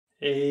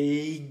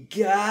Hey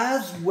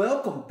guys,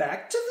 welcome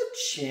back to the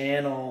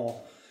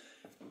channel.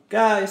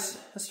 Guys,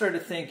 I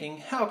started thinking,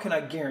 how can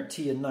I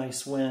guarantee a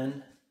nice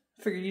win?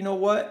 I figured, you know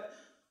what?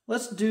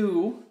 Let's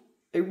do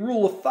a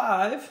rule of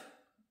 5,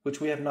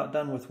 which we have not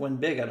done with Win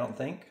Big, I don't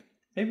think.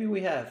 Maybe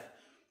we have.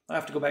 I'll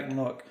have to go back and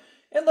look.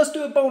 And let's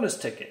do a bonus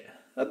ticket,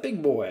 a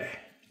big boy,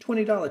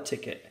 $20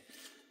 ticket.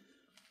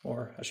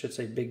 Or I should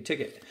say big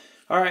ticket.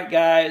 All right,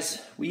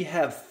 guys, we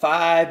have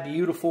 5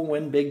 beautiful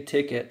Win Big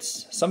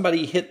tickets.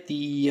 Somebody hit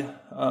the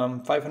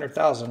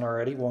 500,000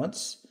 already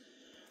once.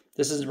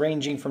 This is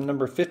ranging from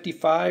number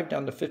 55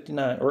 down to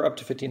 59, or up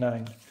to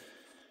 59.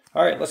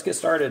 All right, let's get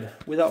started.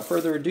 Without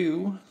further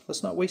ado,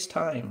 let's not waste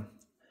time.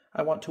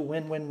 I want to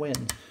win, win,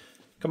 win.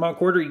 Come on,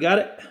 Quarter, you got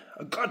it?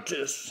 I got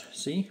this.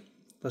 See?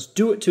 Let's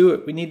do it to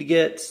it. We need to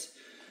get,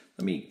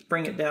 let me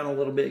bring it down a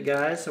little bit,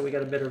 guys, so we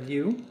got a better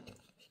view.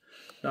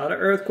 Not an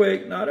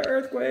earthquake, not an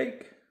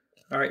earthquake.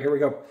 All right, here we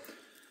go.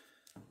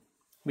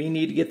 We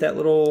need to get that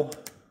little,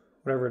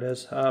 whatever it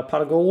is, pot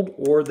of gold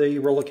or the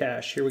roll of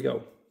cash. Here we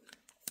go.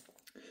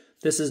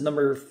 This is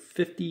number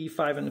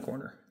 55 in the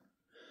corner.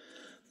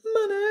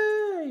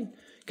 Money!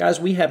 Guys,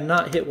 we have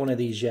not hit one of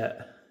these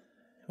yet.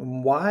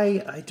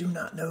 Why? I do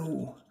not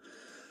know.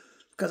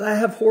 Because I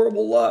have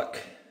horrible luck.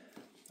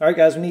 All right,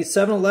 guys, we need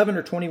 7, 11,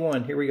 or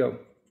 21. Here we go.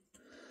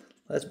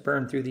 Let's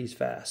burn through these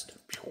fast.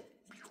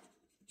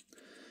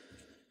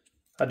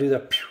 I'll do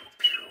the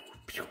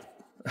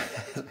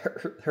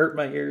hurt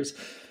my ears.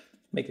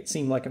 Make it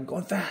seem like I'm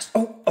going fast.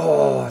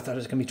 Oh, I thought it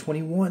was going to be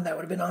 21. That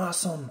would have been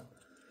awesome.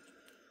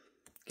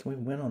 Can we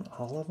win on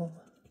all of them?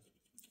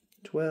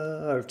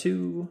 12 or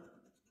 2.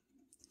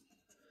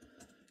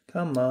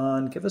 Come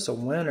on, give us a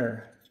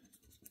winner.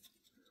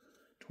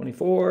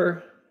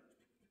 24.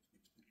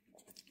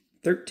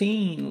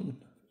 13.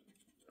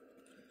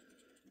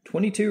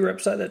 22, right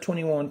beside that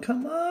 21.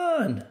 Come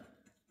on.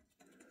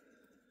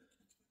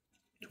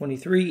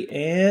 23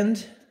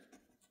 and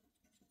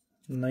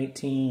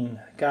 19.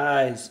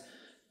 Guys,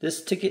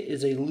 this ticket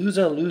is a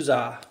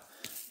loser.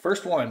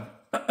 First one,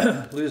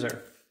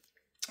 loser.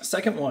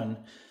 Second one,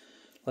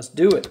 let's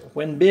do it.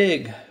 Win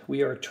big.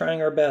 We are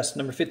trying our best.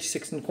 Number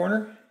 56 in the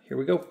corner. Here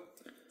we go.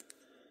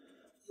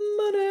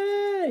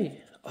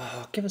 Money.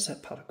 Oh, give us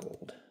that pot of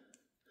gold.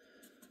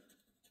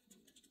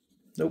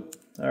 Nope.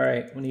 All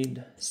right, we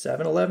need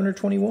 7, 11, or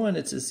 21.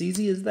 It's as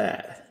easy as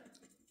that.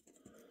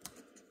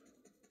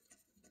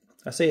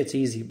 I say it's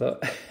easy,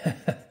 but...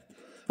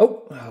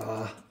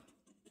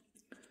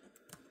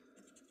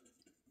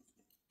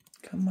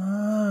 Come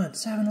on,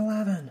 7,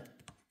 11.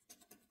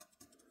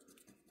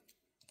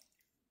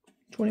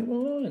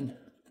 21.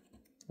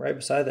 Right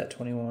beside that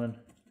 21.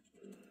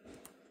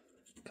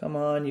 Come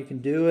on, you can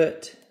do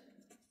it.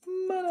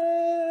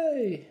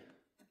 Money.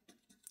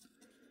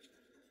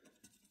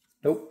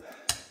 Nope.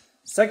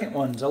 Second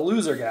one's a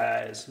loser,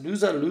 guys.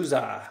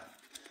 Loser.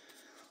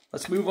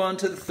 Let's move on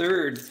to the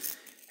third.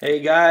 Hey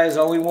guys,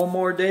 only one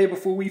more day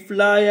before we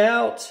fly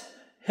out.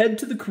 Head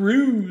to the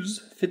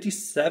cruise.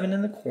 57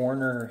 in the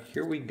corner.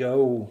 Here we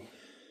go.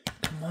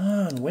 Come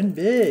on, win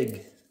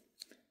big.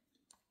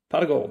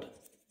 Pot of gold.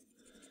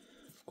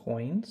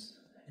 Coins.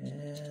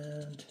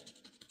 And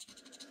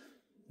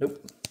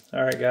nope.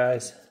 All right,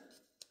 guys.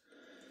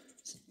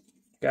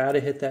 Got to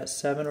hit that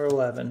 7 or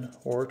 11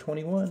 or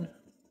 21.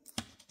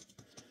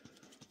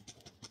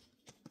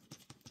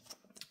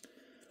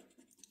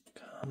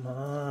 Come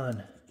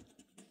on.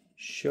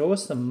 Show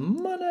us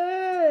some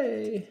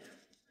money.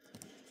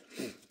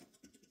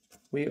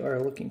 We are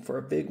looking for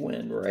a big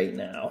win right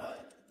now.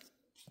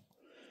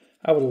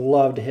 I would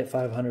love to hit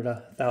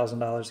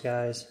 $500,000,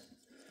 guys.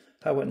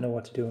 I wouldn't know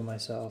what to do with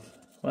myself.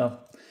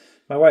 Well,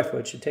 my wife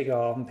would. She'd take it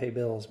off and pay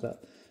bills,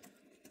 but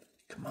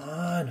come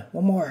on,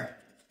 one more.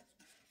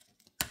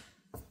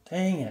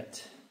 Dang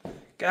it.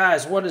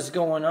 Guys, what is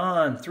going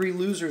on? 3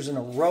 losers in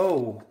a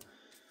row.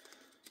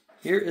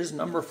 Here is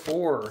number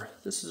 4.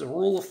 This is a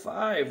rule of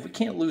 5. We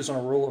can't lose on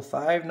a rule of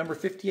 5. Number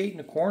 58 in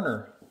the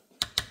corner.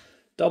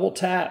 Double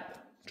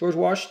tap. George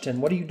Washington,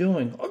 what are you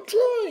doing? I'm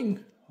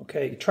trying.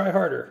 Okay, try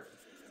harder.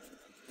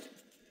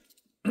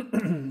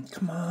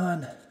 Come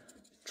on.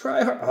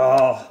 Try hard.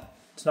 Oh,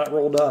 it's not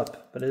rolled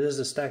up, but it is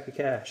a stack of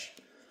cash.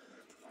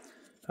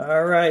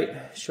 All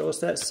right, show us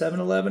that 7,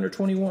 11, or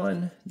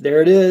 21.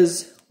 There it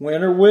is.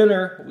 Winner,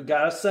 winner. We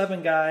got a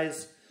 7,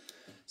 guys.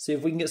 See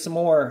if we can get some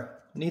more.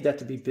 We need that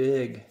to be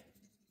big.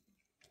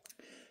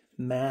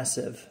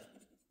 Massive.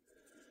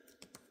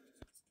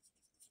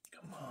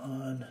 Come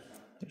on.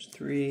 There's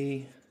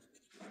 3.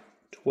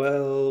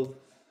 12.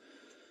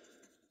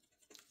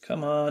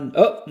 Come on.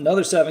 Oh,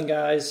 another 7,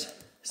 guys.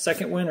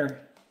 Second winner.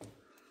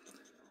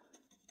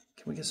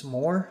 Can we get some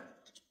more?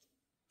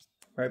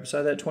 Right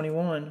beside that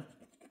 21.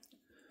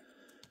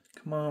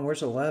 Come on,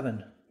 where's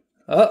 11?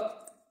 Oh,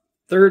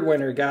 third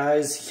winner,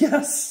 guys.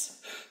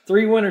 Yes.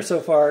 3 winners so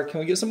far.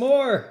 Can we get some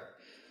more?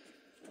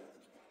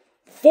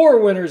 4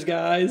 winners,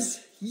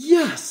 guys.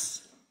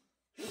 Yes.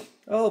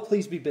 Oh,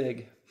 please be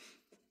big.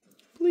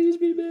 Please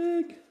be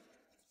big.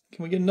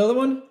 Can we get another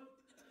one?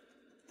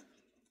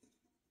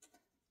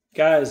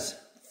 Guys,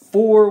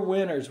 4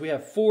 winners. We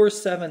have 4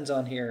 sevens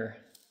on here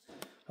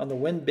on the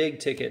Win Big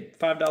ticket.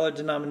 $5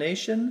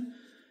 denomination,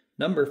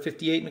 number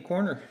 58 in the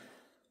corner.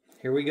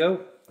 Here we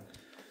go.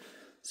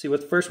 See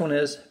what the first one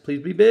is.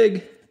 Please be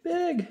big.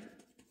 Big.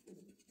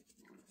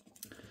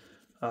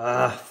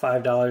 Ah,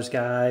 $5,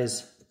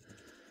 guys.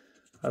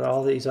 Are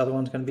all these other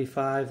ones going to be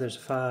 5? There's a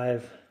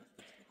 5.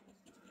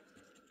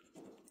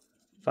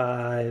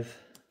 5.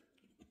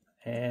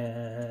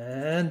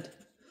 And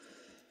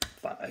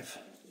 5.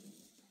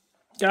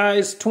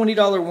 Guys,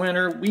 $20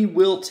 winner. We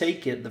will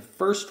take it. The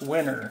first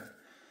winner.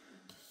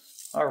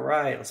 All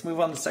right, let's move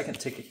on to the second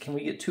ticket. Can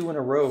we get 2 in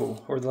a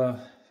row? Or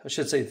I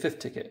should say the 5th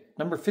ticket.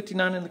 Number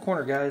 59 in the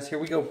corner, guys. Here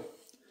we go.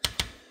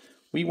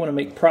 We want to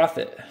make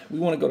profit. We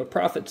want to go to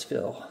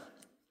Profitsville.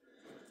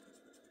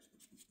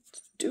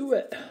 Let's do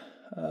it.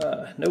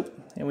 Nope.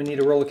 And we need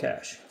a roll of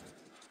cash.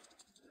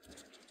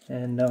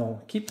 And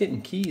no. Keep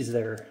getting keys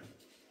there.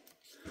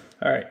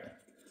 All right.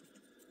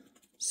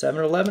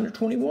 7, 11, or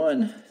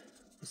 21.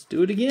 Let's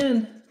do it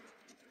again.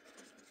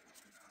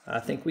 I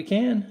think we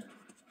can.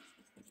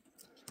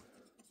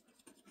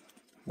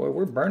 Boy,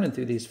 we're burning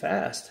through these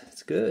fast.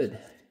 It's good.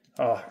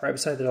 Oh, right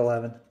beside that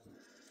 11.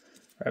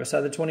 Right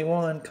beside the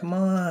 21. Come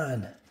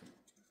on.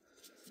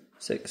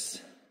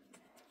 6.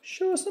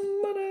 Show us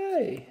some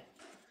money.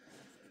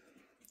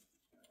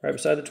 Right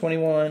beside the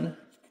 21.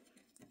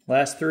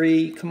 Last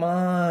 3. Come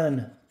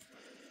on.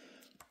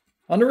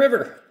 On the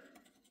river.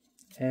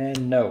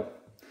 And no.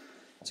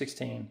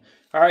 16.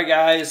 All right,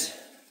 guys.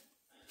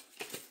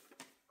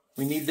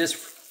 We need this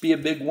to be a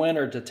big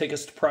winner to take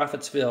us to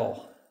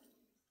Profitsville.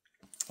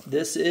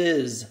 This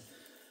is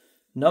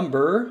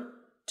number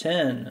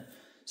 10.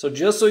 So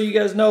just so you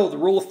guys know, the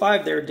rule of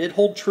 5 there did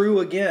hold true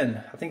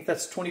again. I think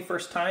that's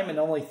 21st time, and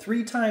only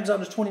 3 times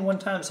out of 21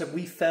 times have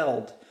we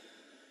failed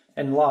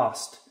and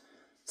lost.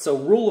 So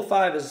rule of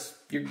 5 is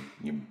you're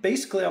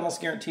basically almost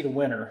guaranteed a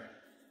winner.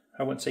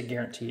 I wouldn't say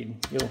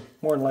guaranteed. You'll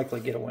more than likely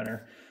get a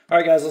winner. All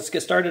right, guys, let's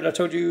get started. I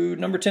told you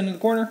number 10 in the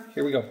corner.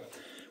 Here we go.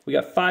 We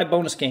got 5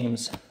 bonus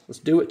games. Let's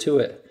do it to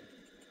it.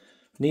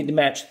 Need to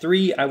match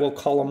 3. I will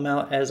call them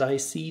out as I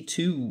see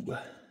 2.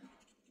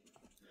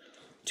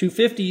 2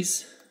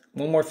 50s.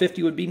 1 more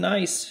 50 would be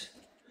nice.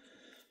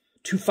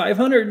 2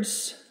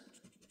 500s.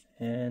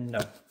 And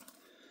no.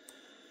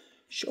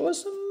 Show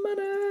us some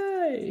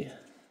money.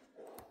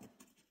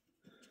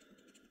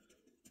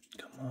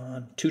 Come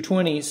on. 2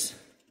 20s.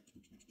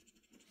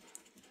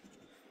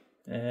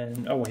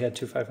 And, oh, we had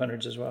 2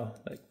 500s as well.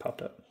 That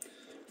popped up.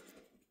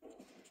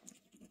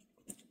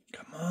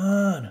 Come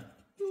on.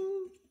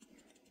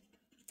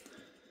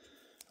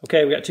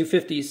 Okay, we got 2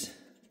 50s.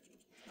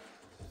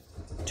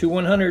 2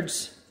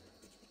 100s.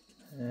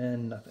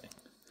 And nothing.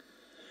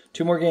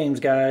 2 more games,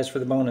 guys, for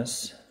the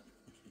bonus.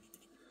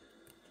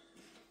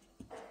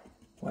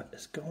 What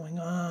is going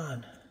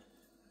on?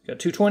 Got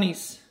 2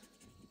 20s.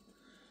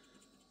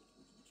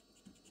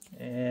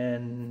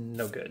 And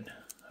no good.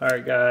 All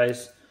right,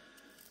 guys.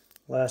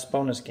 Last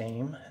bonus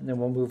game, and then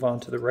we'll move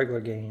on to the regular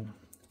game.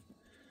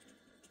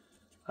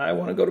 I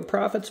want to go to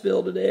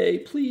Profitsville today,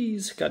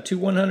 please. Got 2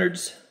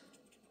 100s.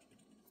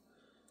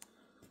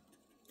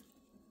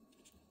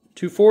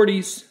 2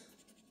 40s.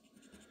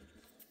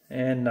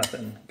 And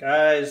nothing.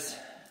 Guys,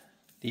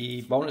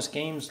 the bonus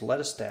games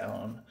let us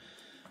down.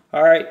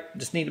 All right,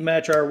 just need to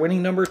match our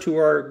winning number to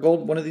our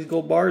gold, one of these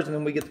gold bars, and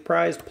then we get the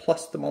prize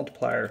plus the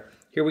multiplier.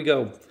 Here we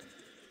go.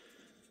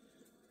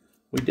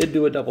 We did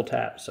do a double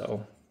tap,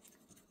 so.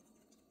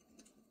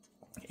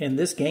 And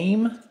this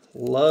game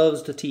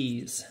loves to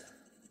tease.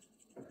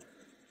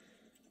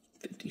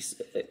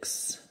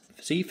 56.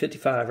 See,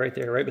 55 right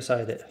there, right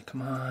beside it.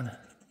 Come on.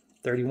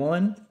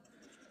 31.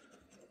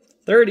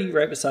 30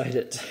 right beside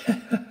it.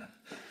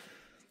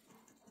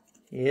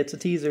 It's a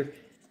teaser,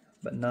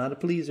 but not a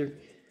pleaser.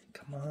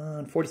 Come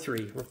on.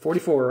 43. We're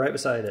 44 right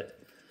beside it.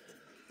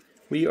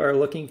 We are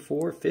looking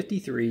for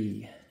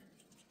 53.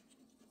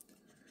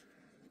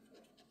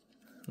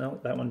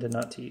 No, that one did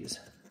not tease.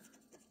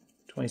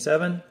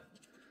 27.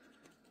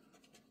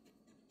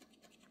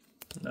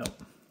 No.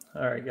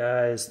 All right,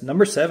 guys.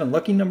 Number 7.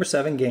 Lucky number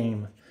 7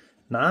 game.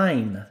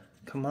 9.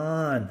 Come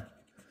on.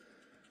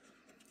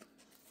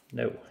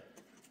 No.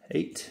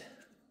 8.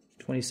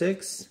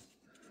 26.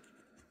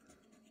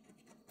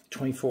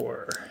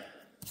 24.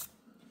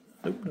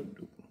 Nope, nope,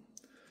 nope.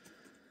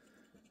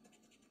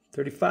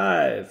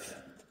 35.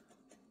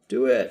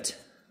 Do it.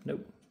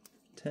 Nope.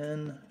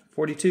 10.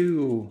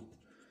 42.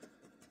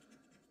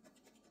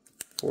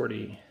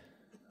 40.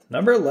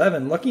 Number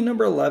 11. Lucky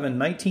number 11.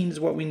 19 is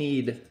what we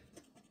need.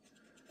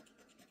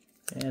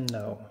 And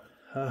no.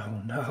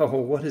 Oh no,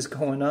 what is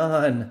going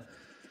on?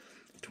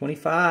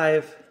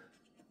 25.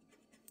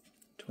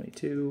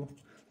 22.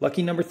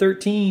 Lucky number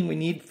 13. We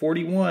need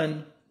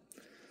 41.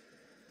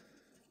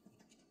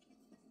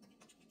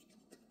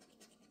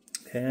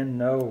 And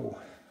no.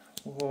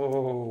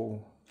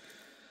 Whoa.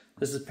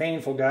 This is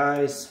painful,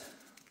 guys.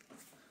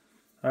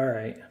 All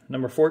right.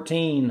 Number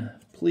 14.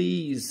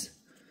 Please.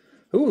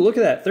 Ooh, look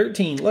at that.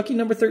 13. Lucky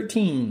number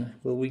 13.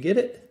 Will we get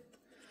it?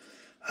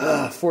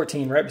 Ah,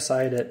 14 right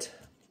beside it.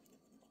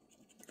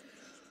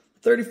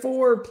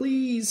 34,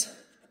 please.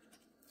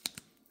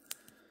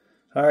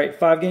 All right,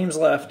 5 games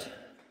left.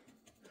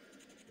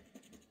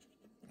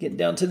 Getting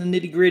down to the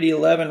nitty gritty.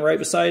 11 right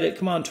beside it.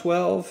 Come on,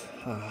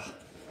 12.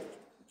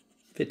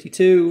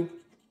 52.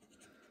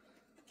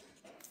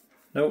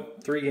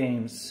 Nope, 3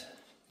 games.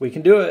 We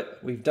can do it.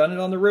 We've done it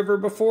on the river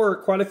before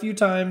quite a few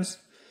times.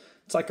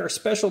 It's like our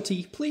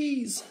specialty.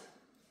 Please.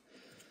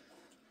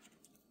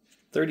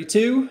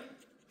 32.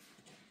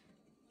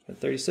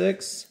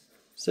 36.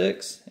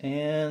 6.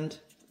 And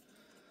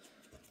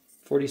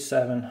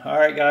 47. All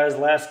right, guys.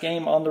 Last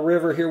game on the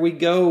river. Here we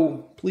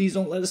go. Please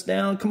don't let us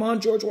down. Come on,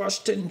 George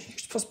Washington. You're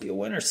supposed to be a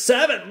winner.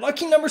 7.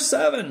 Lucky number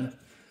 7.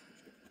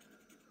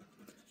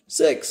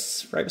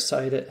 6. Right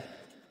beside it.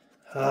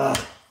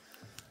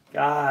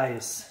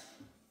 Guys.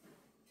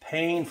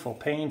 Painful,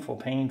 painful,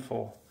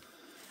 painful.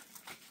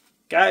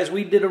 Guys,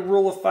 we did a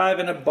rule of 5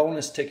 and a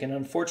bonus ticket.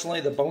 Unfortunately,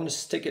 the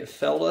bonus ticket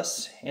failed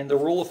us. And the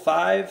rule of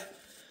 5,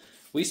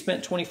 we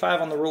spent 25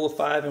 on the rule of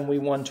 5 and we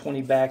won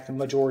 20 back, the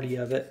majority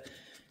of it.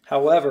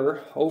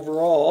 However,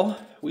 overall,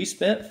 we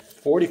spent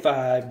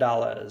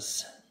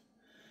 $45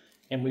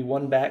 and we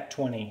won back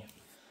 20.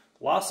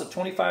 Loss of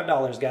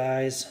 $25,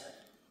 guys.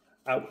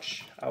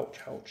 Ouch, ouch,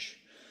 ouch.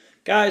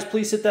 Guys,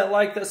 please hit that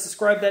like, that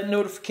subscribe, that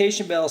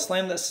notification bell.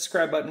 Slam that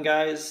subscribe button,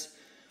 guys.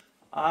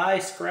 I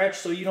scratch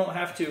so you don't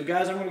have to.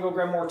 Guys, I'm going to go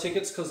grab more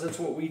tickets because that's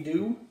what we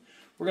do.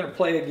 We're going to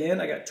play again.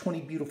 I got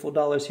 20 beautiful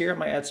dollars here. I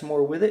might add some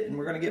more with it, and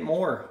we're going to get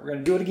more. We're going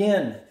to do it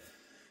again.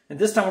 And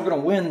this time we're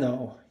going to win,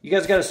 though. You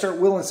guys got to start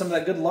willing some of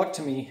that good luck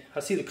to me.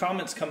 I see the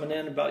comments coming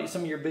in about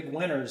some of your big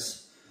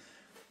winners.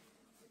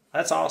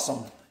 That's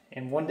awesome.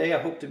 And one day I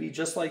hope to be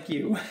just like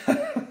you.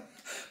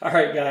 All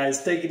right,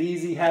 guys. Take it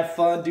easy. Have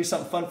fun. Do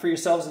something fun for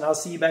yourselves. And I'll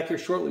see you back here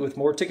shortly with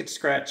more Ticket to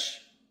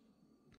Scratch.